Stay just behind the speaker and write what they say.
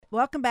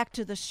Welcome back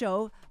to the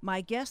show.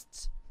 My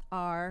guests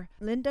are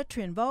Linda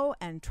Trinh Vo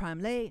and Tram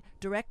Le,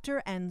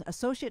 Director and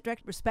Associate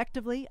Director,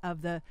 respectively,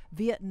 of the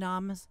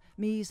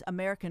Vietnamese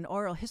American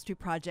Oral History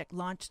Project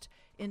launched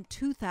in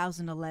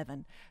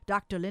 2011.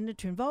 Dr. Linda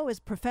Trinh Vo is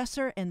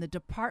professor in the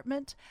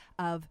Department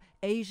of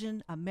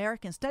Asian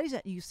American Studies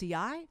at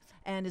UCI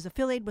and is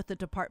affiliated with the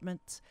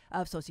Departments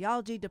of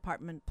Sociology,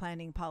 Department of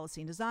Planning,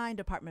 Policy and Design,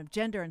 Department of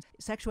Gender and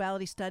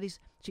Sexuality Studies.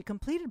 She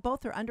completed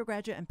both her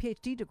undergraduate and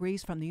PhD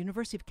degrees from the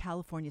University of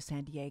California,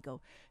 San Diego.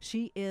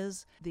 She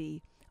is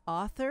the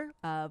author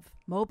of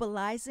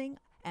Mobilizing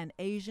an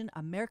Asian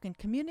American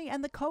Community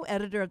and the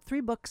co-editor of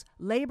 3 books,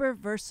 Labor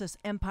versus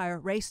Empire,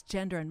 Race,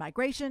 Gender, and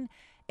Migration,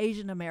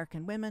 Asian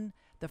American Women,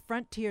 The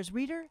Frontiers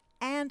Reader,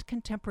 and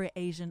Contemporary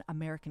Asian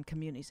American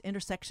Communities,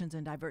 Intersections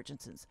and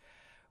Divergences.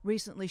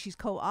 Recently, she's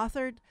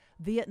co-authored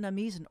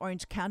Vietnamese in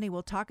Orange County.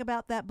 We'll talk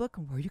about that book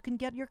and where you can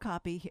get your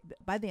copy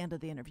by the end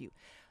of the interview.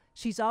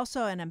 She's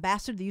also an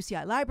ambassador to the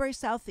UCI Library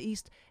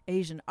Southeast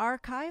Asian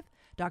Archive.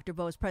 Dr.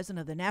 Vo is president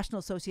of the National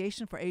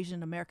Association for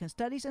Asian American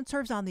Studies and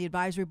serves on the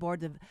advisory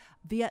board of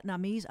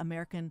Vietnamese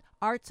American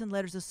Arts and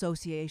Letters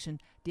Association,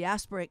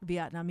 Diasporic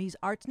Vietnamese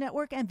Arts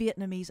Network, and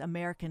Vietnamese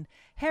American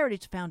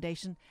Heritage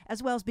Foundation,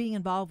 as well as being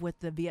involved with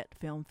the Viet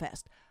Film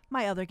Fest.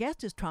 My other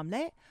guest is Tram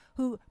Le,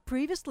 who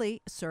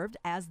previously served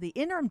as the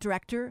interim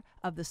director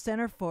of the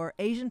Center for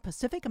Asian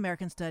Pacific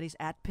American Studies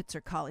at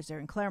Pitzer College there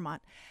in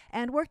Claremont,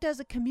 and worked as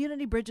a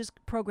Community Bridges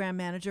program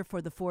manager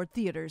for the Ford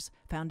Theaters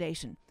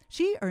Foundation.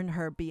 She earned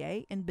her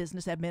BA in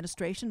Business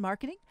Administration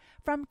Marketing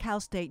from Cal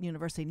State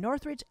University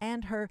Northridge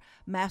and her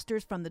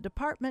master's from the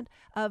Department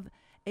of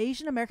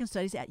Asian American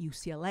Studies at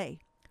UCLA.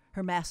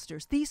 Her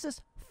master's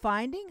thesis,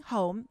 Finding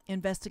Home,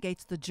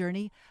 investigates the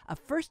journey of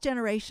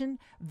first-generation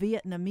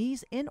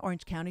Vietnamese in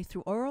Orange County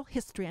through oral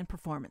history and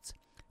performance.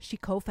 She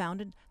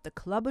co-founded the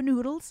Club O'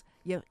 Noodles,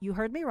 you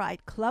heard me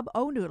right, Club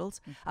O'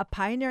 Noodles, a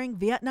pioneering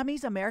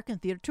Vietnamese American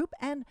theater troupe,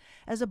 and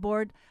as a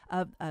board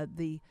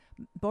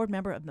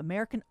member of the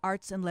American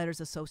Arts and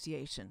Letters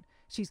Association.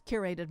 She's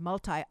curated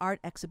multi-art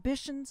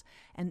exhibitions,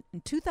 and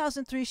in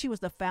 2003, she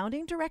was the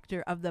founding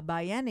director of the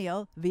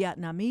biennial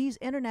Vietnamese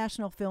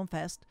International Film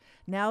Fest.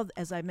 Now,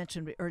 as I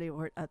mentioned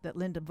earlier, that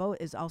Linda Vo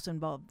is also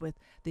involved with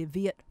the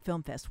Viet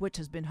Film Fest, which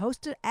has been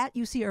hosted at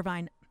UC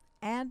Irvine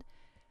and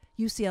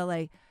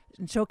UCLA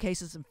and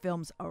showcases and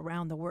films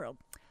around the world.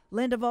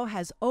 Linda Vo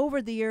has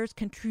over the years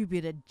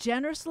contributed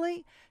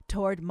generously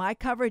toward my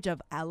coverage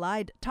of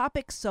allied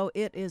topics, so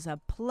it is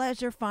a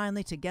pleasure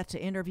finally to get to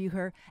interview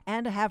her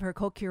and to have her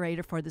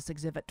co-curator for this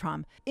exhibit,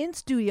 Tram, in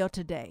studio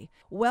today.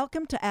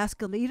 Welcome to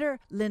Ask a Leader,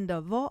 Linda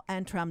Vo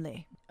and Tram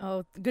Le.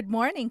 Oh, good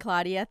morning,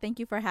 Claudia. Thank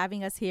you for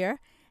having us here.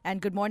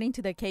 And good morning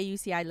to the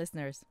KUCI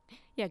listeners.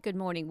 Yeah, good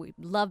morning. We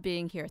love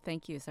being here.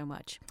 Thank you so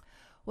much.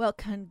 Well,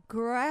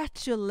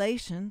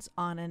 congratulations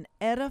on an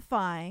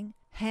edifying,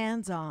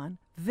 hands-on,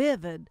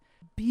 vivid,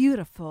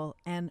 beautiful,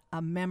 and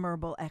a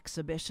memorable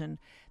exhibition.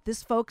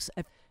 This, folks,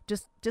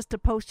 just to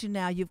post you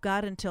now, you've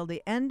got until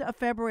the end of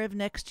February of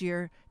next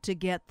year to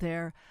get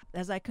there.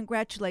 As I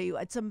congratulate you,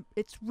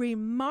 it's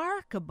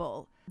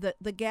remarkable.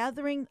 The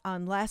gathering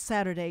on last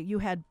Saturday, you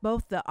had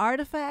both the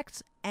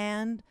artifacts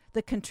and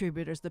the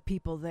contributors, the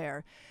people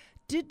there.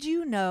 Did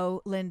you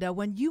know, Linda,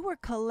 when you were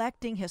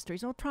collecting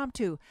histories, Tram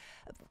too,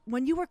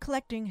 when you were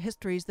collecting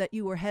histories that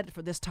you were headed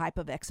for this type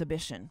of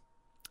exhibition?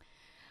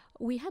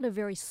 We had a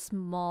very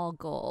small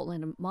goal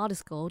and a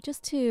modest goal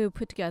just to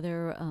put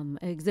together an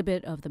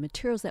exhibit of the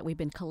materials that we've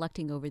been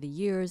collecting over the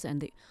years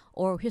and the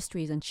oral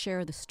histories and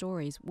share the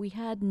stories. We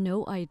had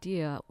no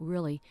idea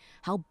really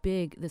how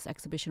big this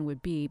exhibition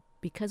would be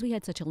because we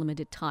had such a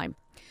limited time.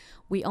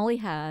 We only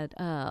had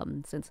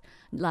since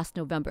last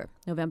November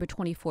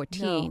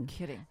 2014, no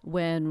kidding,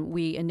 when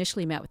we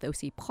initially met with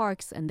OC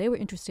Parks, and they were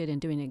interested in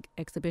doing an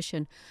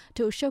exhibition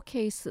to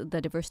showcase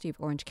the diversity of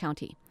Orange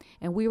County.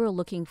 And we were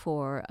looking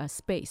for a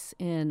space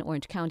in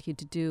Orange County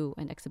to do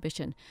an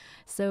exhibition.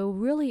 So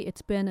really,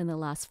 it's been in the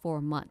last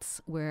 4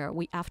 months where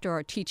we, after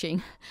our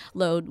teaching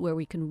load, where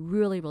we can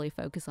really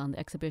focus on the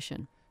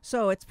exhibition.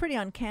 So it's pretty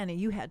uncanny.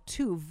 You had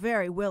 2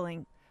 very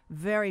willing,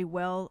 very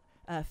well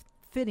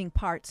fitting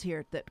parts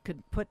here that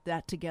could put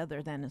that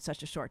together then in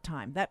such a short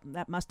time.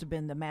 That must have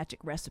been the magic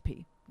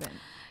recipe then.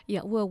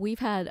 Yeah, well, we've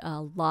had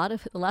a lot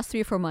of, the last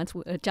 3 or 4 months,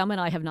 Jam and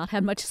I have not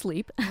had much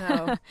sleep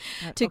no.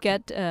 to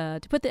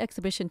put the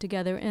exhibition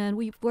together, and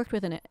we've worked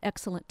with an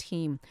excellent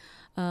team.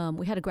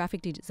 We had a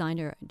graphic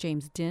designer,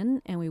 James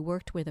Din, and we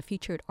worked with a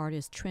featured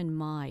artist, Trinh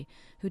Mai,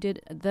 who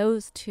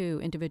those 2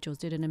 individuals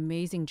did an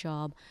amazing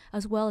job,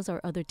 as well as our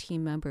other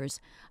team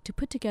members, to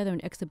put together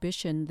an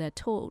exhibition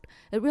that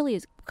really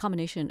is a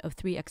combination of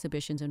 3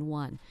 exhibitions in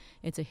one.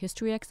 It's a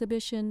history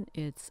exhibition,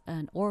 it's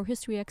an oral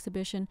history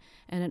exhibition,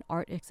 and an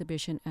art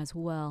exhibition as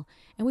well.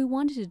 And we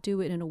wanted to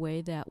do it in a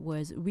way that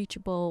was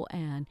reachable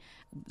and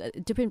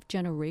different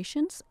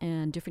generations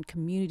and different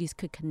communities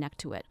could connect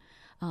to it.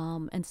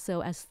 And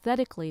so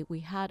aesthetically,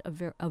 we had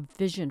a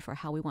vision for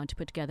how we wanted to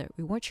put together.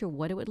 We weren't sure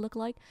what it would look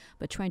like,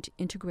 but trying to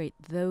integrate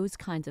those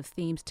kinds of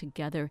themes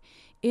together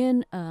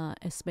in a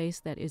space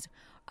that is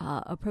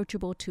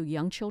approachable to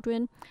young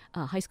children,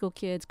 high school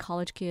kids,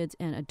 college kids,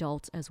 and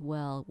adults as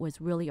well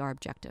was really our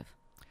objective.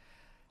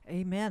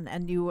 Amen.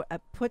 And you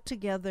put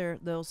together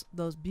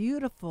those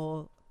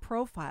beautiful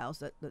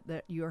profiles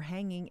that you're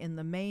hanging in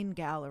the main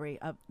gallery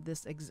of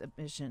this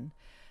exhibition.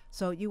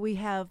 So we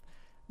have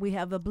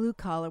a blue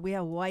collar, we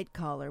have a white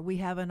collar, we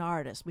have an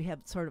artist, we have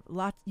sort of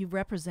lots. You've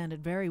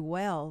represented very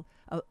well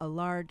a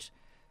large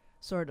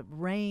sort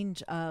of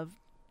range of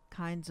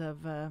kinds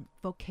of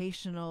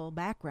vocational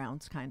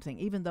backgrounds, kind of thing.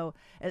 Even though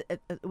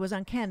it was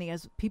uncanny,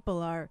 as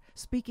people are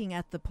speaking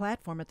at the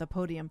platform, at the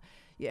podium,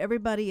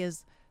 everybody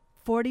is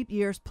 40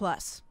 years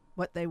plus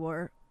what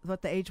the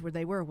age where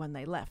they were when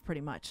they left,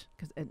 pretty much,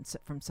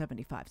 from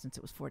 75, since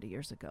it was 40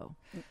 years ago.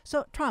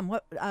 So, Trom,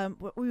 what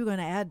were you going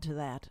to add to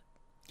that?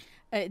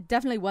 It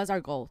definitely was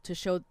our goal to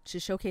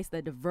showcase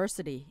the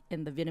diversity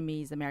in the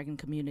Vietnamese American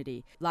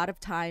community. A lot of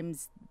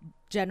times,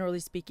 generally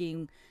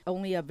speaking,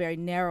 only a very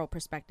narrow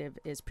perspective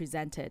is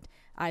presented,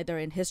 either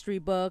in history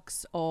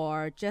books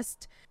or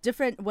just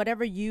different,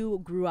 whatever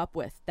you grew up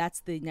with. That's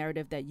the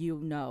narrative that you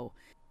know.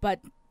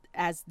 But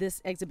as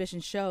this exhibition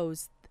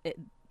shows,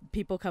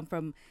 people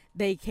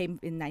they came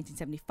in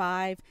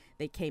 1975,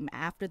 they came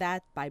after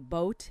that by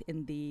boat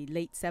in the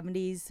late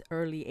 70s,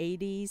 early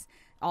 80s,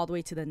 all the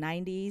way to the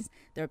 90s.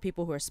 There are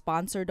people who are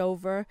sponsored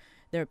over.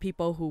 There are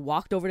people who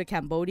walked over to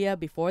Cambodia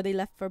before they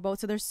left for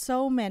boat. So there's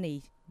so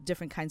many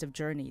different kinds of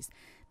journeys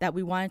that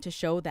we wanted to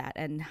show that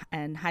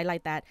and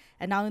highlight that.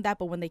 And not only that,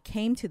 but when they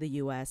came to the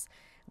U.S.,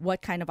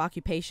 what kind of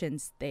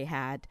occupations they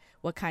had,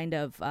 what kind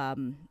of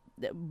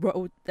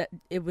road, that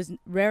it was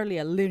rarely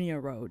a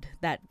linear road,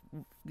 that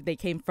they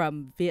came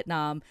from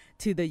Vietnam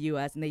to the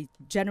U.S. and they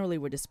generally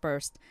were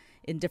dispersed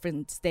in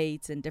different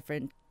states and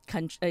different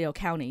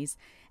counties,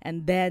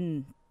 and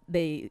then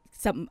a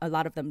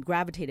lot of them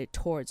gravitated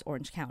towards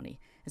Orange County,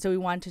 and so we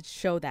wanted to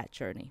show that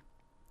journey.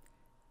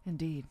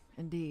 Indeed.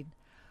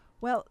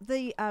 Well,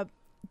 the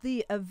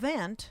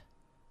event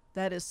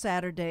that is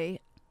Saturday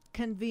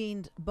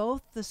convened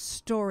both the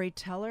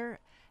storyteller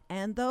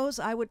and those,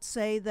 I would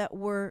say, that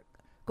were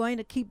going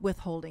to keep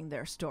withholding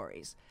their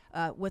stories,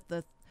 with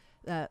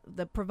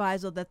the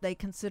proviso that they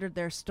considered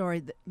their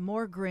story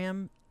more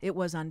grim. It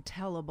was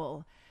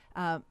untellable.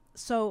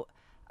 So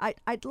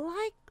I'd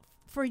like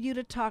for you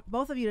to talk,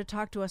 both of you, to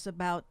talk to us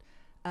about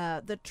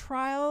the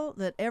trial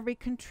that every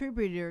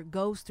contributor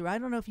goes through. I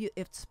don't know if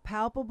it's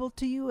palpable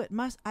to you.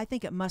 I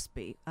think it must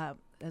be,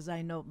 as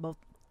I know both,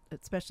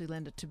 especially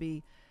Linda, to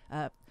be,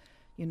 a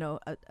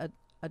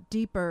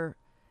deeper,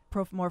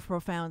 more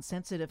profound,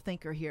 sensitive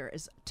thinker here.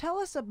 Tell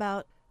us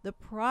about the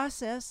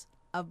process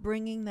of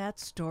bringing that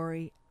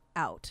story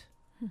out.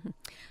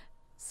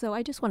 So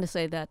I just want to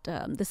say that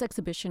this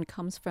exhibition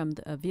comes from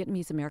the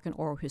Vietnamese American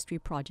Oral History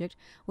Project,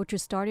 which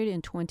was started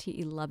in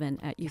 2011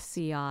 at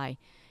UCI.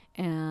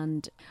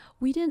 And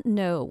we didn't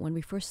know when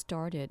we first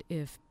started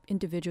if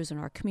individuals in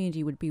our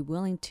community would be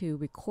willing to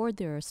record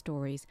their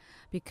stories,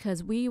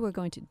 because we were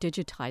going to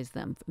digitize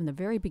them from the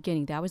very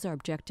beginning. That was our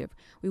objective.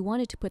 We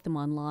wanted to put them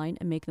online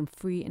and make them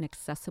free and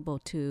accessible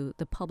to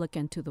the public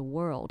and to the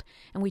world.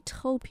 And we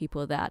told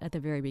people that at the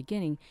very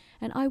beginning.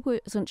 And I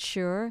wasn't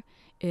sure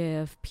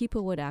if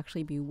people would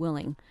actually be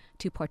willing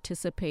to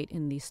participate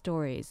in these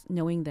stories,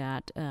 knowing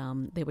that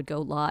they would go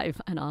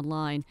live and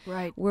online.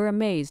 Right. We're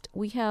amazed.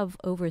 We have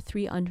over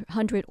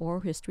 300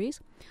 oral histories.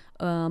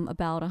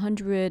 About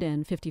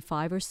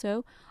 155 or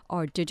so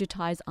are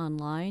digitized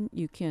online.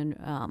 You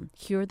can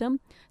hear them.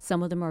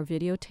 Some of them are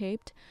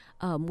videotaped.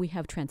 We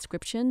have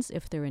transcriptions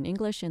if they're in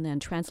English, and then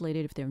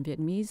translated if they're in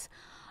Vietnamese.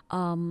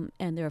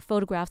 And there are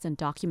photographs and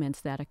documents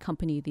that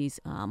accompany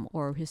these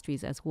oral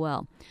histories as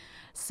well.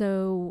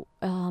 So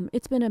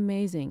it's been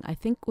amazing. I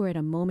think we're at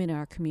a moment in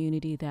our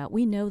community that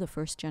we know the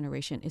first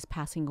generation is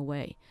passing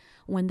away.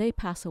 When they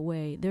pass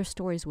away, their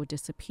stories will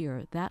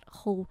disappear. That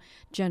whole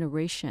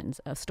generations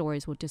of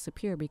stories will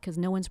disappear because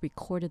no one's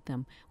recorded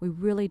them. We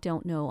really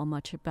don't know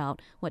much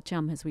about what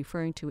Jam is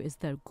referring to is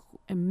the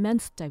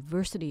immense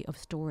diversity of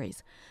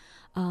stories.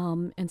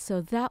 And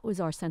so that was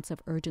our sense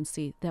of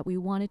urgency, that we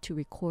wanted to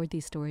record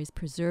these stories,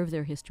 preserve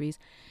their histories,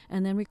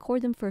 and then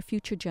record them for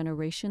future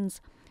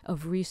generations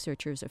of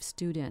researchers, of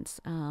students,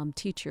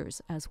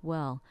 teachers as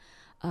well.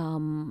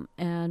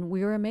 And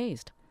we were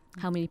amazed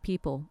how many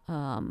people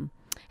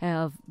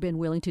have been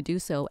willing to do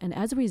so. And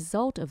as a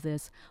result of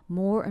this,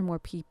 more and more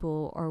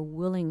people are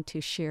willing to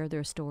share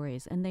their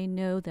stories, and they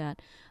know that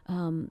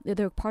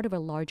they're part of a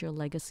larger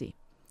legacy.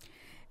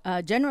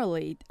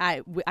 Generally,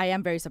 I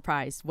am very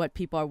surprised what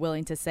people are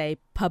willing to say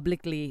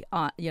publicly,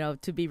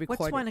 to be recorded.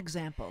 What's one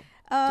example?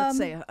 Let's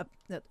say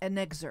an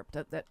excerpt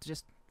that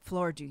just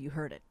floored you. You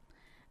heard it.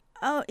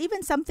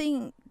 Even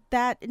something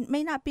that it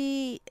may not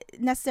be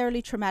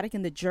necessarily traumatic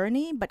in the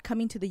journey, but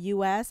coming to the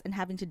U.S. and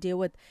having to deal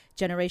with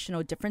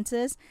generational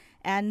differences,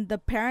 and the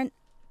parent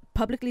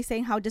publicly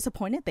saying how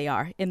disappointed they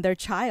are in their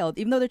child,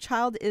 even though their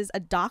child is a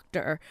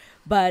doctor.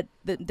 But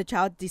the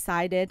child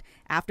decided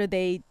after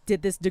they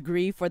did this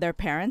degree for their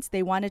parents,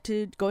 they wanted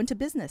to go into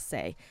business,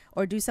 say,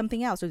 or do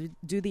something else, or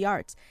do the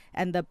arts.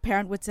 And the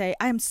parent would say,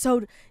 I'm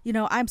so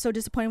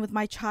disappointed with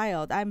my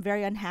child. I'm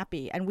very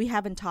unhappy. And we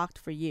haven't talked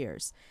for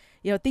years.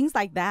 Things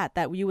like that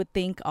you would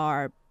think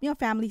are,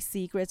 family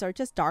secrets or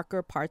just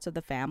darker parts of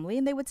the family,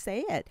 and they would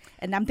say it.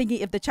 And I'm thinking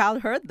if the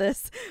child heard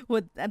this,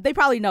 they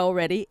probably know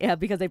already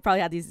because they probably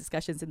had these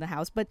discussions in the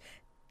house, but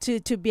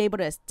to be able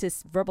to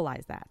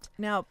verbalize that.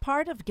 Now,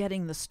 part of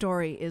getting the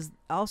story is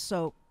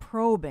also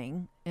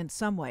probing in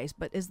some ways,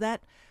 but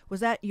was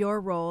that your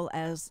role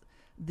as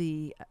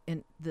the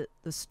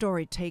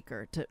story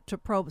taker to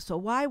probe? So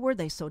why were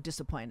they so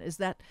disappointed?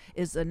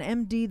 Is an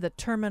MD the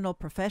terminal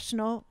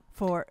professional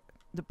for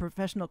the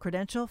professional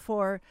credential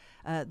for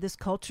this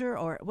culture,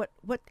 or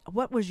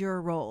what was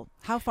your role?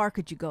 How far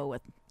could you go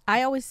with?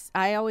 I always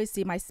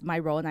see my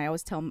role, and I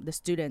always tell the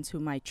students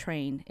whom I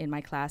train in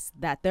my class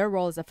that their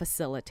role is a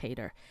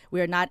facilitator. We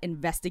are not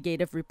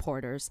investigative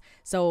reporters.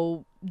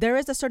 So there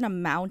is a certain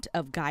amount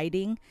of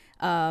guiding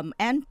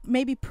and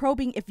maybe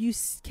probing if you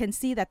can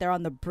see that they're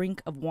on the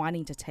brink of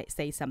wanting to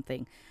say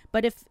something.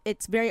 But if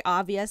it's very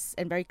obvious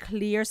and very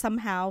clear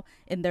somehow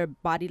in their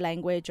body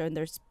language or in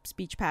their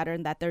speech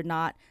pattern that they're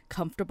not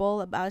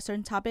comfortable about a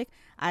certain topic,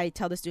 I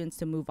tell the students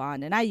to move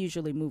on. And I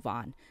usually move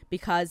on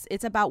because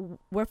it's about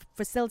we're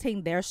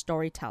facilitating their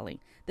storytelling.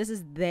 This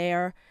is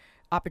their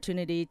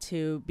opportunity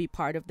to be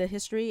part of the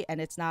history,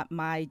 and it's not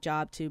my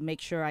job to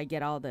make sure I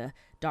get all the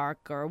dark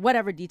or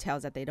whatever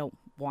details that they don't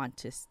want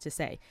to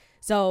say.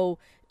 So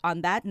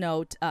on that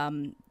note,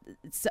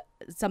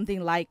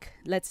 something like,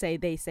 let's say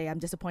they say, I'm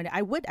disappointed,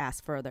 I would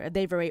ask further.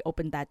 They've already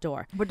opened that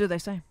door. What do they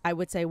say? I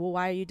would say, well,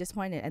 why are you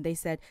disappointed? And they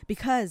said,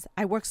 because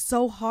I worked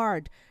so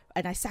hard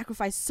and I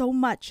sacrificed so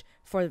much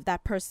for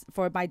that person,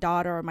 for my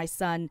daughter or my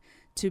son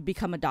to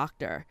become a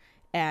doctor.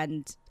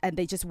 And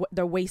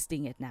they're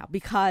wasting it now,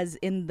 because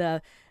in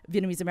the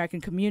Vietnamese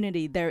American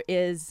community there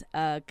is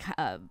a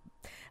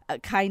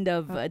kind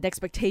of an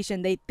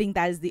expectation. They think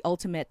that is the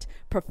ultimate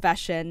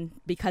profession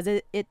because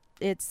it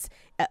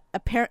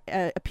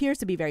appears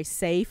to be very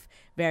safe,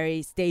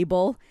 very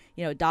stable.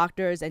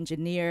 Doctors,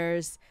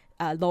 engineers,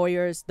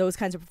 lawyers, those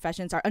kinds of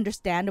professions are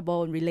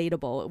understandable and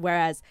relatable,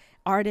 whereas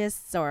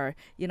artists or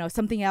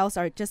something else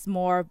are just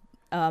more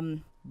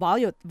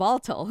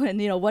volatile.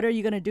 And what are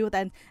you going to do with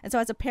that? And so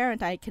as a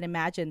parent, I can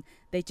imagine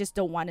they just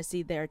don't want to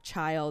see their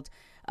child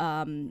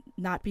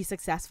not be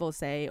successful,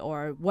 say,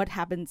 or what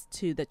happens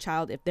to the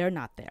child if they're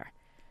not there.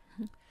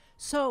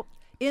 So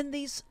in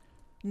these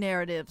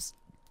narratives,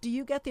 do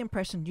you get the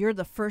impression you're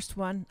the first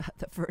one,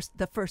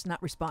 the first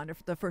not responder,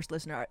 the first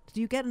listener?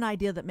 Do you get an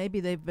idea that maybe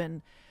they've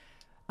been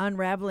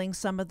unraveling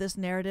some of this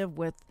narrative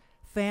with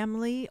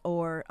family,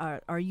 or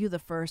are you the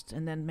first,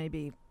 and then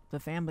maybe the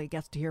family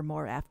gets to hear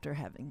more after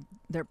having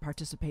they're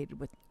participated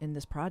in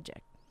this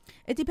project?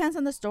 It depends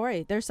on the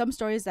story. There's some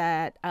stories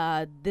that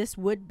this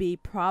would be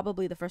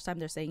probably the first time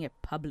they're saying it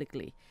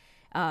publicly.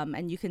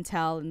 And you can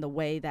tell in the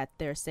way that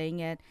they're saying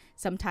it.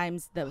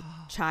 Sometimes the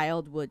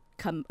child would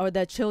come, or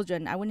the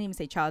children, I wouldn't even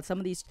say child, some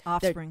of these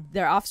offspring.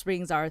 Their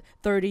offsprings are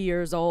 30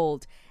 years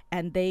old,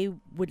 and they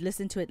would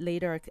listen to it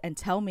later and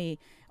tell me,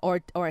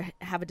 or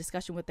have a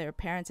discussion with their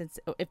parents, and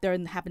if they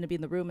happen to be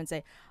in the room, and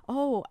say,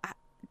 oh,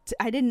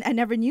 I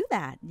never knew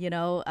that,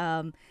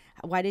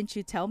 why didn't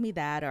you tell me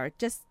that? Or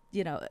just,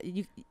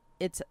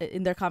 it's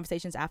in their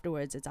conversations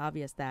afterwards, it's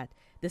obvious that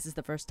this is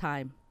the first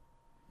time.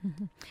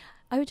 Mm-hmm.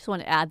 I would just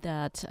want to add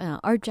that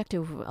our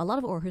objective, a lot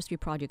of oral history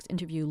projects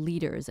interview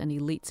leaders and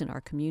elites in our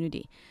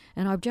community.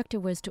 And our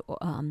objective was to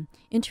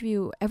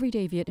interview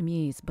everyday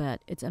Vietnamese,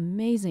 but it's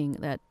amazing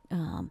that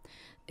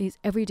these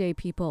everyday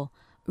people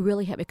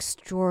really have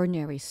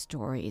extraordinary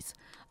stories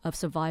of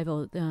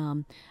survival,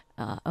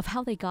 of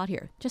how they got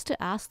here. Just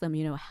to ask them,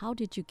 how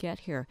did you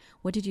get here?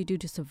 What did you do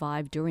to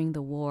survive during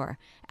the war,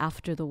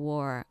 after the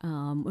war,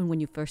 when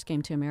you first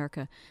came to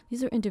America?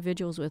 These are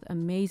individuals with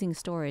amazing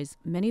stories,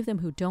 many of them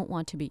who don't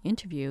want to be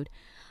interviewed,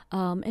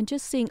 and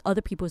just seeing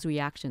other people's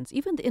reactions,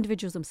 even the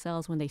individuals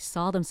themselves when they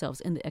saw themselves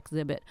in the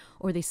exhibit,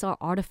 or they saw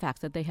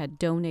artifacts that they had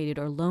donated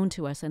or loaned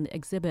to us in the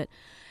exhibit,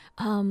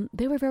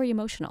 they were very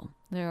emotional.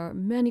 There are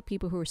many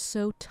people who are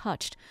so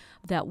touched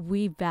that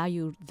we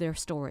valued their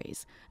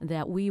stories,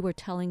 that we were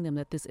telling them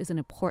that this is an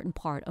important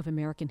part of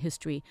American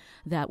history,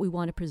 that we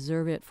want to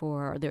preserve it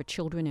for their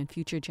children and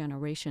future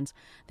generations.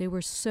 They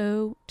were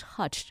so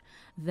touched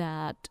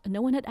that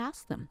no one had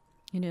asked them,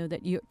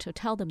 to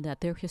tell them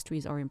that their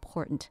histories are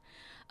important.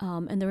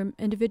 And there are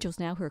individuals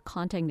now who are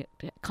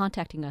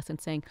contacting us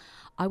and saying,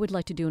 I would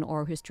like to do an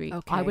oral history.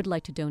 Okay. I would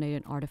like to donate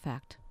an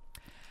artifact.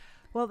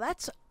 Well,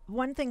 that's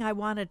one thing I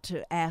wanted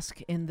to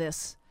ask in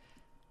this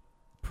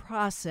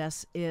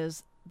process,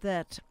 is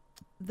that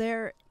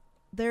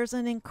there's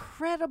an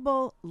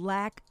incredible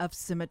lack of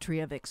symmetry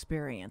of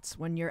experience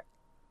when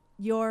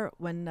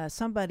when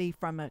somebody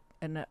from a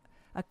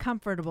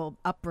comfortable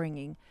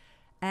upbringing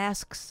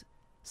asks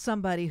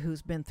somebody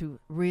who's been through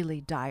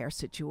really dire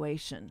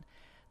situation,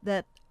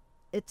 that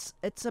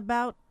it's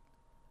about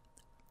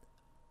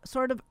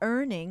sort of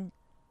earning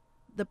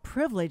the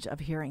privilege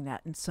of hearing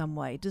that in some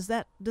way. Does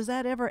that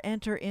ever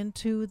enter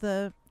into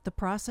the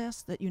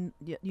process that you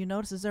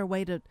notice? Is there a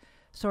way to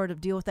sort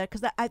of deal with that?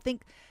 Because I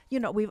think,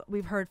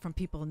 we've heard from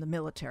people in the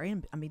military,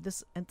 and I mean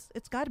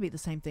it's got to be the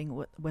same thing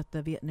with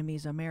the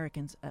Vietnamese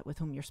Americans with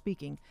whom you're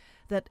speaking,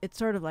 that it's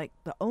sort of like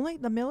only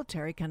the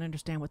military can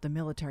understand what the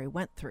military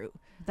went through.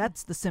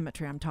 That's the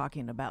symmetry I'm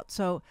talking about.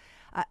 So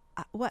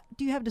what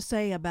do you have to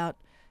say about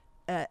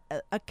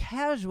a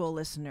casual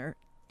listener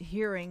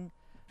hearing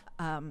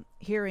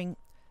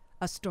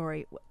a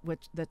story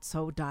that's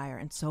so dire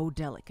and so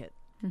delicate?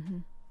 Mm-hmm.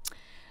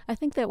 I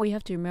think that we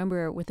have to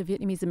remember with the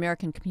Vietnamese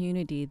American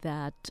community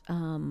that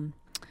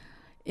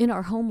in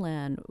our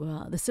homeland,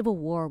 the Civil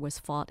War was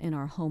fought in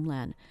our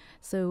homeland.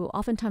 So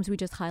oftentimes we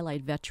just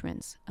highlight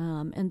veterans,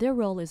 and their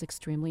role is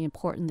extremely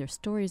important. Their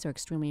stories are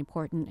extremely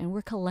important, and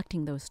we're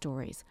collecting those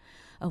stories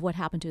of what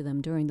happened to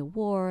them during the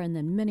war, and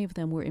then many of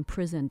them were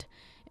imprisoned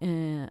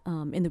in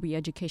the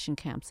re-education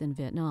camps in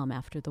Vietnam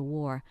after the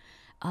war.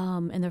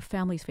 And their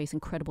families face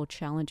incredible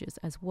challenges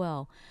as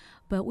well.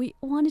 But we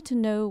wanted to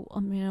know,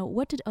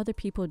 what did other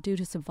people do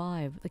to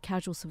survive? The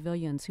casual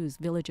civilians whose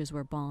villages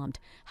were bombed,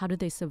 how did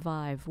they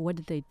survive? What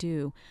did they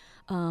do?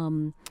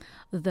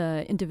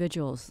 The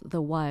individuals,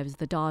 the wives,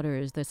 the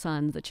daughters, the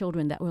sons, the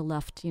children that were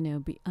left,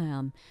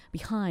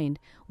 behind,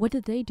 what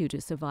did they do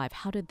to survive?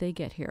 How did they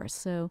get here?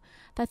 So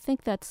I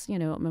think that's,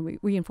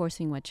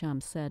 reinforcing what Cham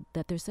said,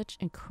 that there's such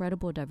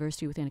incredible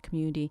diversity within a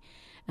community.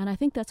 And I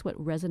think that's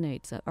what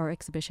resonates, our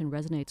exhibition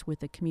resonates with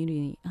the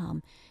community,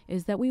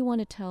 is that we want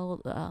to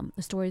tell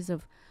the stories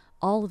of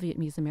all of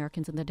Vietnamese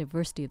Americans and the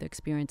diversity of their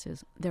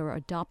experiences. There are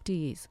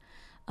adoptees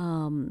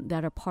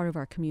that are part of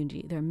our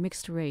community. There are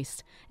mixed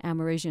race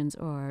Amerasians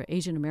or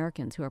Asian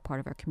Americans who are part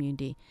of our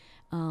community.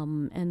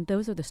 And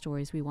those are the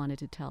stories we wanted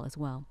to tell as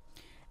well.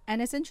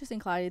 And it's interesting,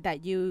 Claudia,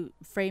 that you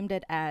framed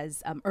it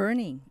as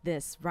earning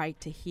this right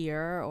to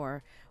hear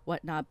or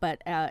whatnot.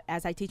 But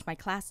as I teach my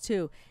class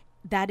too,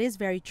 that is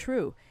very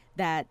true,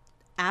 that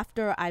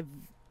after I've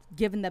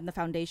given them the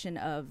foundation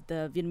of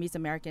the Vietnamese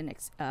American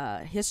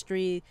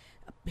history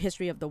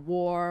of the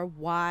war,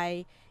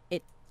 why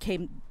it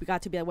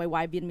got to be that way,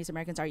 why Vietnamese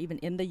Americans are even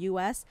in the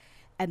U.S.,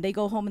 and they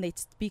go home and they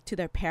speak to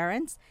their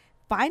parents,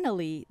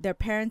 finally their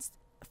parents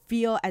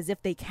feel as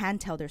if they can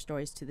tell their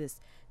stories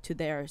to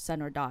their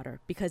son or daughter,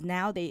 because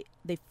now they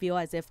feel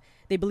as if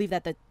they believe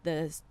that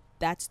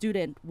that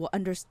student will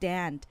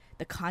understand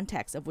the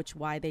context of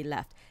why they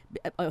left.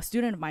 A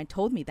student of mine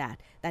told me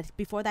that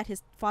before that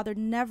his father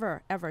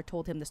never ever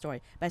told him the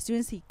story. But as soon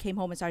as he came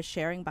home and started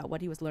sharing about what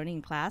he was learning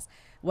in class,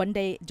 one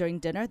day during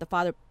dinner, the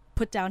father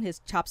put down his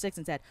chopsticks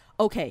and said,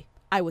 "Okay,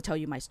 I will tell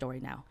you my story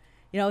now."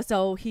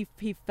 So he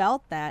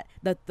felt that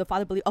the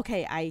father believed,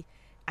 okay,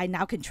 I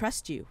now can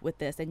trust you with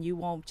this, and you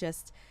won't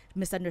just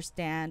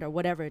misunderstand or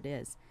whatever it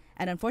is.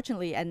 And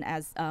unfortunately, and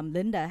as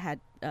Linda had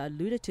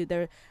alluded to,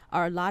 there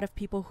are a lot of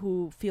people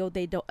who feel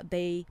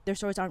their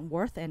stories aren't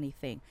worth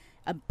anything,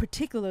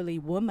 particularly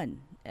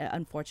women.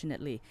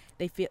 Unfortunately,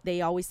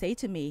 they always say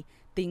to me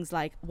things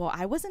like, "Well,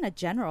 I wasn't a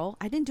general.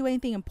 I didn't do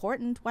anything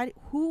important.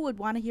 Who would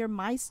want to hear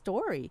my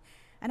story?"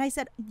 And I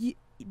said,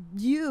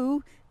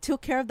 "You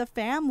took care of the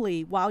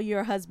family while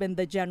your husband,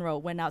 the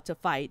general, went out to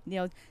fight.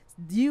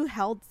 You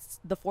held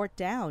the fort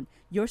down.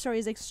 Your story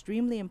is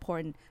extremely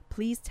important.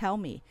 Please tell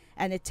me."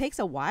 And it takes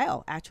a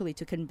while, actually,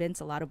 to convince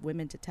a lot of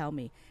women to tell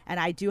me. And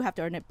I do have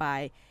to earn it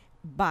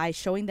by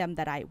showing them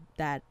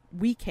that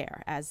we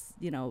care as,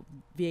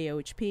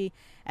 VAOHP.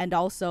 And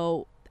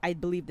also, I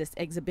believe this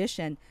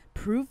exhibition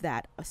proved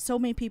that. So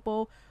many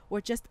people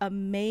were just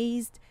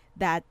amazed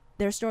that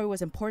their story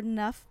was important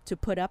enough to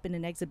put up in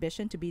an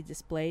exhibition, to be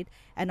displayed,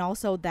 and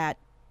also that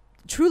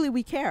truly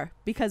we care,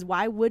 because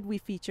why would we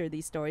feature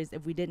these stories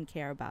if we didn't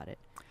care about it?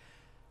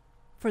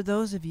 For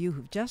those of you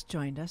who've just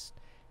joined us,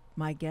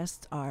 my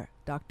guests are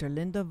Dr.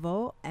 Linda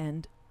Vo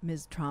and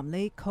Ms. Tram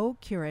Le,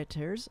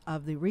 co-curators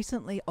of the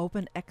recently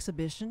opened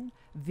exhibition,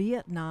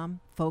 Vietnam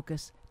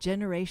Focus,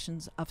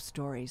 Generations of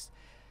Stories.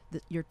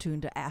 You're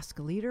tuned to Ask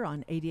a Leader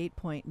on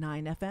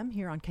 88.9 FM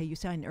here on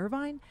KUCI in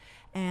Irvine.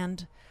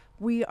 And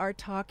we are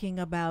talking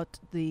about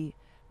you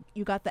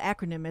got the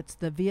acronym, it's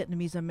the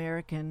Vietnamese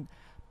American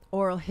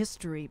Oral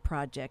History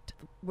Project.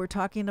 We're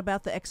talking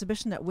about the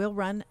exhibition that will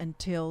run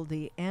until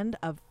the end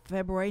of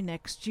February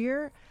next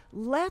year.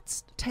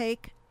 Let's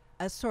take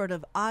a sort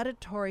of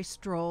auditory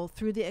stroll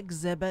through the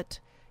exhibit.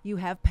 You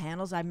have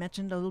panels, I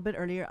mentioned a little bit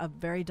earlier, of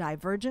very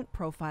divergent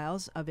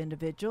profiles of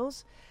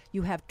individuals.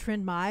 You have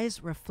Trinh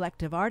Mai's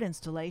reflective art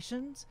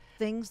installations,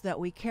 things that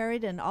we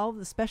carried, and all of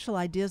the special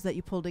ideas that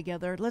you pulled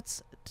together.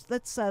 Let's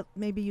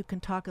maybe you can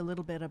talk a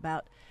little bit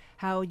about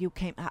how you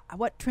came,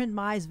 what Trinh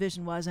Mai's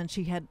vision was, and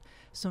she had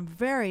some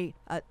very,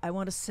 I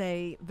want to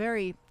say,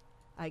 very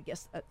I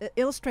guess,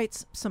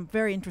 illustrates some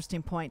very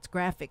interesting points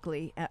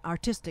graphically,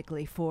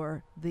 artistically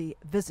for the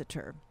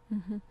visitor.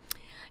 Mm-hmm.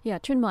 Yeah,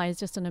 Trinh Mai is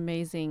just an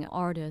amazing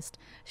artist.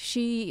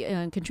 She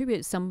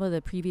contributed some of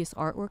the previous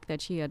artwork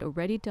that she had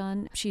already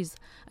done. She's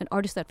an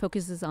artist that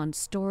focuses on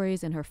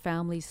stories and her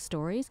family's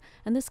stories,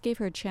 and this gave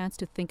her a chance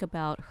to think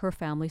about her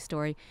family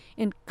story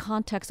in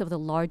context of the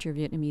larger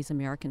Vietnamese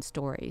American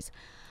stories.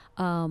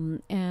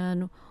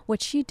 And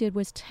what she did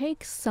was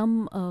take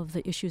some of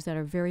the issues that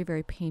are very,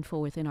 very painful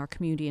within our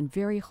community and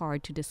very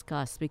hard to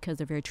discuss because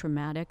they're very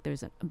traumatic.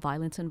 There's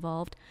violence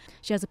involved.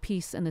 She has a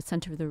piece in the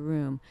center of the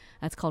room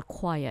that's called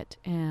Quiet,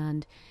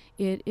 and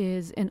it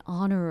is in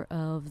honor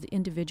of the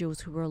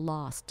individuals who were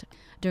lost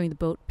during the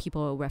Boat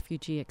People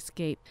refugee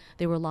escape.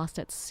 They were lost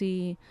at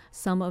sea.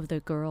 Some of the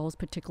girls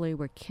particularly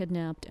were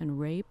kidnapped and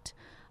raped.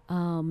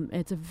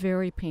 It's a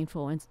very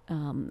painful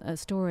a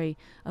story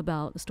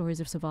about the stories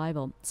of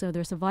survival. So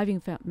their surviving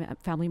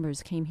family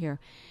members came here,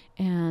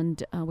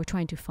 and we're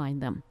trying to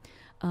find them.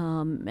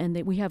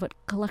 And we have a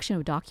collection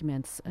of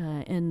documents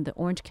in the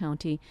Orange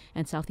County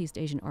and Southeast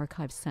Asian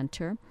Archives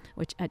Center,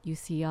 which at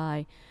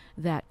UCI,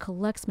 that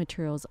collects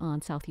materials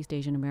on Southeast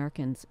Asian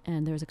Americans.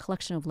 And there's a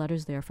collection of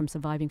letters there from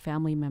surviving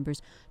family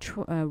members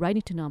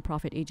writing to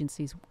nonprofit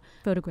agencies,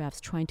 photographs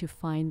trying to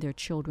find their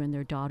children,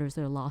 their daughters,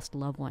 their lost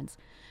loved ones.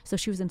 So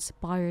she was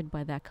inspired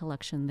by that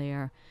collection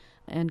there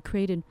and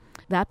created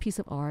that piece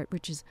of art,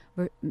 which is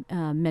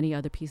many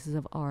other pieces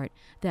of art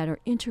that are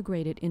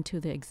integrated into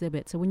the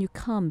exhibit. So when you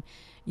come,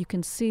 you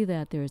can see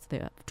that there's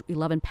the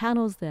 11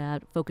 panels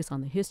that focus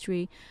on the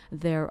history.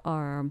 There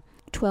are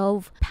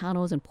 12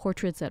 panels and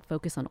portraits that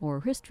focus on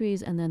oral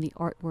histories, and then the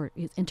artwork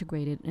is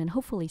integrated and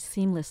hopefully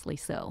seamlessly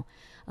so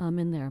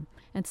in there.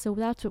 And so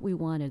that's what we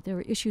wanted. There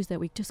were issues that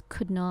we just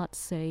could not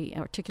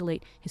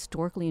articulate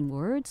historically in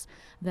words,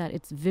 that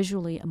it's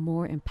visually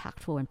more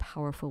impactful and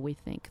powerful, we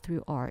think,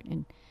 through art.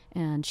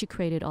 And she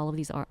created all of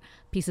these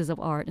pieces of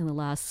art in the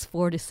last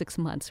 4 to 6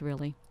 months,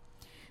 really.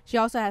 She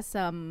also has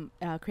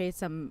created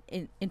some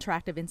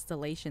interactive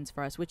installations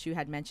for us, which you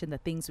had mentioned, the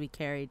things we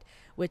carried,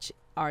 which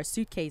are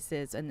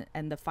suitcases,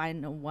 and the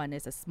final one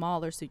is a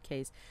smaller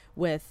suitcase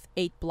with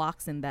 8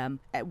 blocks in them,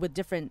 with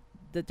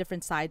the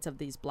different sides of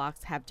these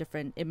blocks have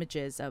different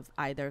images of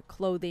either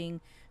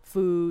clothing,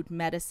 food,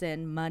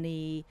 medicine,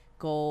 money,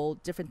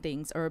 gold, different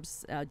things,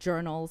 herbs,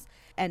 journals,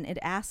 and it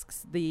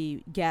asks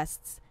the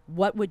guests,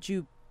 what would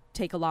you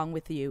take along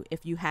with you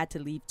if you had to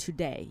leave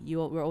today?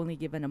 You were only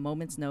given a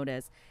moment's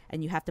notice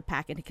and you have to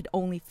pack, and it could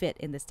only fit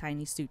in this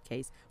tiny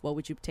suitcase. What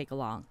would you take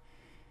along?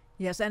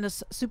 Yes, and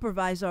as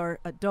Supervisor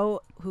Do,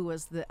 who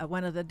was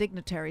one of the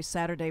dignitaries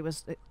Saturday,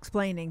 was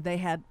explaining, they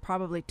had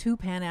probably 2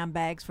 Pan Am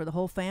bags for the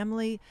whole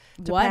family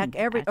to pack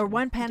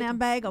one Pan Am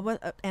bag,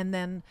 and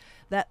then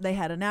that they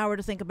had an hour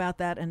to think about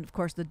that. And of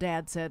course, the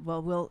dad said,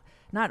 "Well,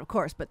 not of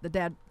course, but the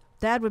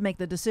dad would make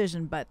the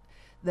decision." But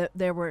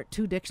there were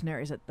 2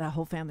 dictionaries that the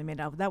whole family made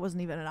out. That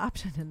wasn't even an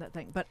option in that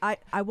thing. But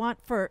I want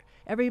for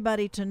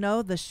everybody to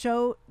know the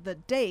show, the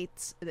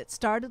dates. It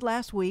started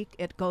last week.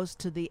 It goes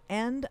to the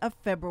end of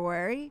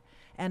February,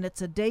 and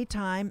it's a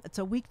daytime. It's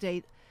a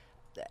weekday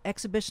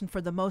exhibition for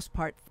the most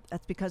part.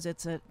 That's because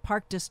it's a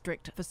Park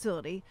District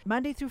facility.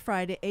 Monday through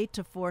Friday, 8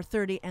 to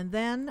 4:30. And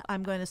then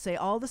I'm going to say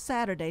all the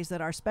Saturdays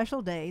that are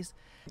special days,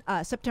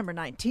 September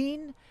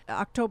 19,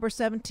 October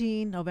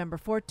 17, November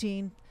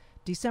 14,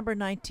 December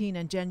 19,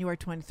 and January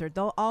 23rd.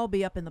 They'll all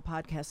be up in the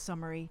podcast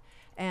summary.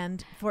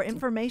 And for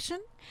information?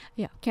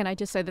 Yeah. Can I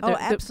just say that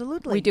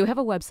absolutely. We do have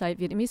a website,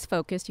 Vietnamese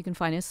Focus. You can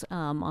find us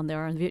on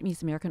there on the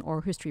Vietnamese American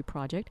Oral History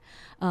Project.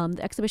 The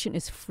exhibition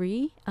is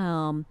free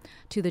to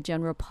the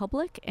general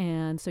public,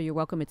 and so you're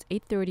welcome. It's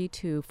 8:30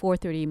 to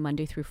 4:30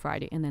 Monday through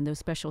Friday, and then those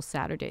special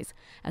Saturdays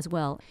as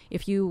well.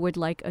 If you would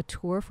like a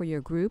tour for your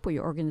group or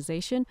your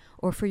organization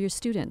or for your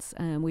students,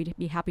 we'd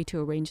be happy to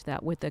arrange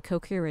that with the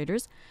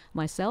co-curators,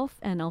 myself,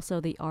 and also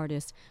the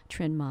artist,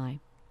 Trinh Mai.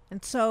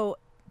 And so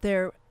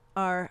there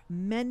are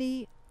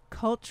many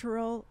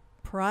cultural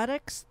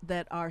products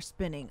that are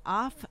spinning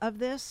off of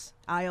this.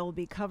 I'll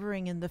be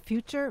covering in the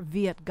future.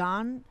 Viet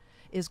Gan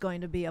is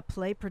going to be a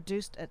play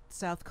produced at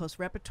South Coast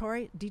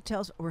Repertory.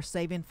 Details we're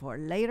saving for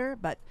later,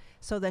 but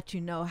so that you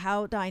know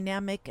how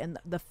dynamic and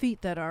the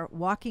feet that are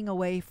walking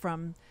away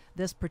from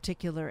this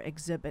particular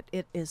exhibit.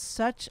 It is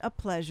such a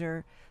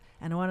pleasure,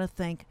 and I want to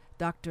thank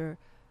Dr.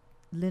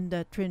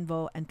 Linda Trinh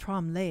Vo and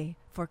Tram Le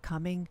for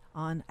coming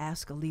on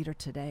Ask a Leader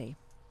today.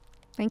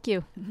 Thank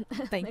you.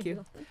 Thank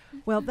you.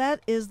 Well,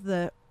 that is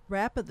the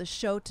wrap of the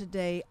show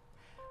today.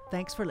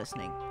 Thanks for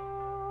listening.